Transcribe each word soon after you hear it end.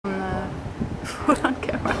put on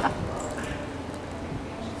camera.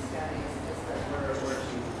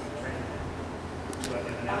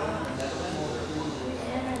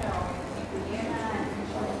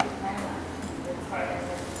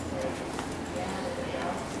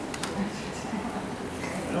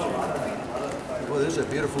 Well, this is a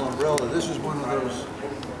beautiful umbrella. This is one of those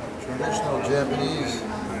traditional Japanese.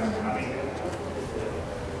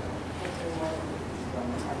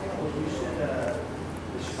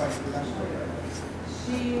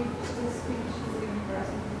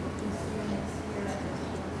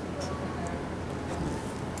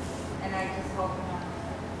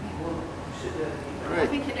 I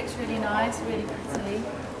think it looks really nice, really pretty.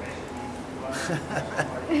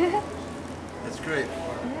 That's great.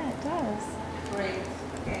 Yeah, it does.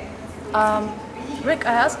 Rick,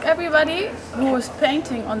 I asked everybody who was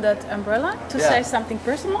painting on that umbrella to say something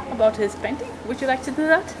personal about his painting. Would you like to do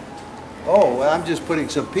that? Oh, well, I'm just putting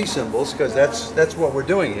some peace symbols because that's what we're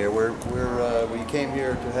doing here. We came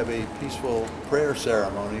here to have a peaceful prayer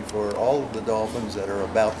ceremony for all of the dolphins that are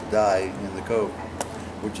about to die in the cove,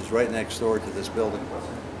 which is right next door to this building.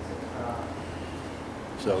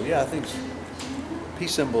 So yeah, I think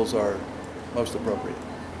peace symbols are most appropriate.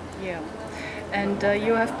 Yeah. And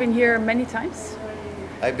you have been here many times?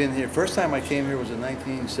 I've been here, first time I came here was in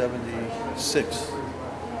 1976.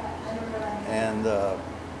 And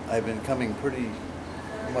I've been coming pretty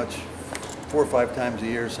much 4 or 5 times a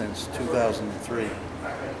year since 2003.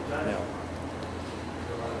 Yeah.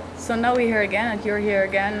 So now we're here again and you're here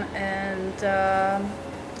again, and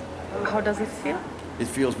how does it feel? It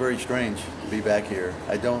feels very strange to be back here.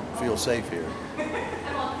 I don't feel safe here.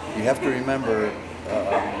 You have to remember,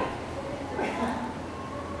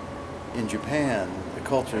 in Japan, the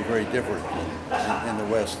culture is very different in the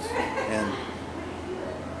West. And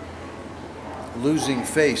losing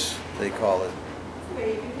face, they call it,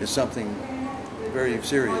 is something very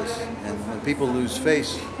serious. And when people lose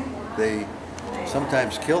face, they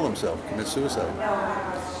sometimes kill themselves, commit suicide.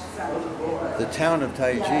 The town of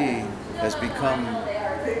Taiji has become,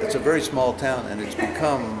 it's a very small town, and it's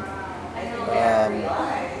become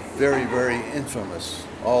very, very infamous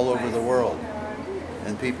all over the world.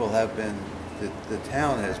 And people have been, the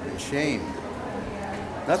town has been shamed.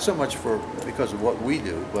 Not so much because of what we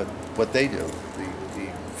do, but what they do. The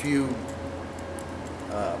few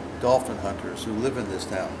dolphin hunters who live in this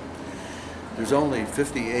town. There's only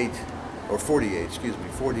 48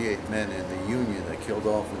 men in the union that kill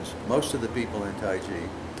dolphins. Most of the people in Taiji,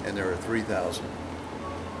 and there are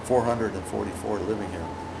 3,444 living here,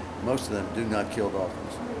 most of them do not kill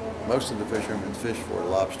dolphins. Most of the fishermen fish for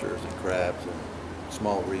lobsters and crabs and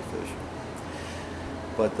small reef fish.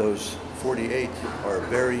 But those 48 are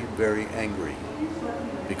very, very angry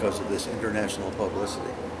because of this international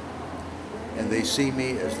publicity. And they see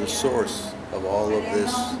me as the source of all of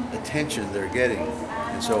this attention they're getting.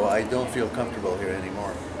 And so I don't feel comfortable here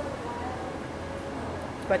anymore.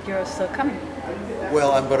 But you're still coming.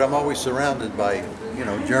 Well, but I'm always surrounded by,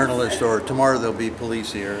 journalists, or tomorrow there'll be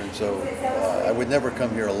police here. And so I would never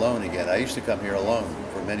come here alone again. I used to come here alone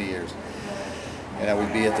for many years. And I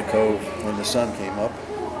would be at the cove when the sun came up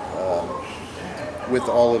with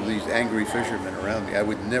all of these angry fishermen around me. I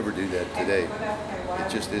would never do that today. It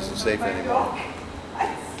just isn't safe anymore.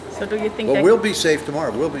 So do you think But we'll be safe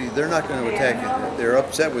tomorrow. They're not going to attack you. They're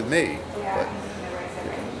upset with me, but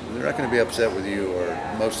they're not going to be upset with you or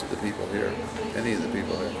most of the people here, any of the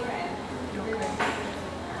people here. Okay.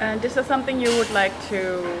 And is there something you would like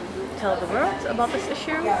to tell the world about this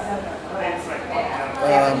issue?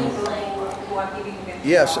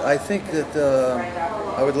 Yes, I think that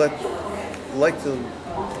I would like the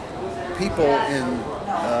people in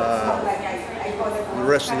the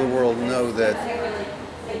rest of the world know that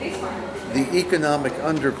the economic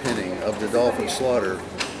underpinning of the dolphin slaughter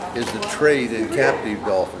is the trade in captive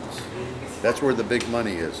dolphins. That's where the big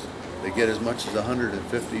money is. They get as much as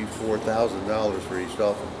 $154,000 for each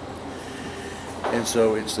dolphin. And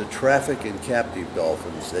so it's the traffic in captive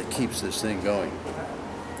dolphins that keeps this thing going.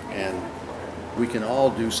 And we can all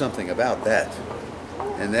do something about that.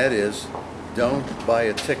 And that is, don't buy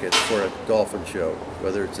a ticket for a dolphin show,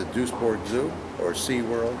 whether it's at Duisburg Zoo or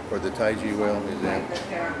SeaWorld or the Taiji Whale Museum.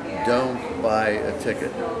 Don't buy a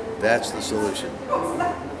ticket. That's the solution.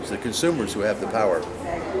 It's the consumers who have the power.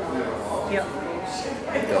 Yep.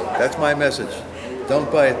 So that's my message.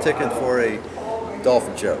 Don't buy a ticket for a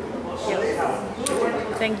dolphin show. Yep.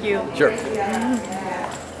 Thank you. Sure.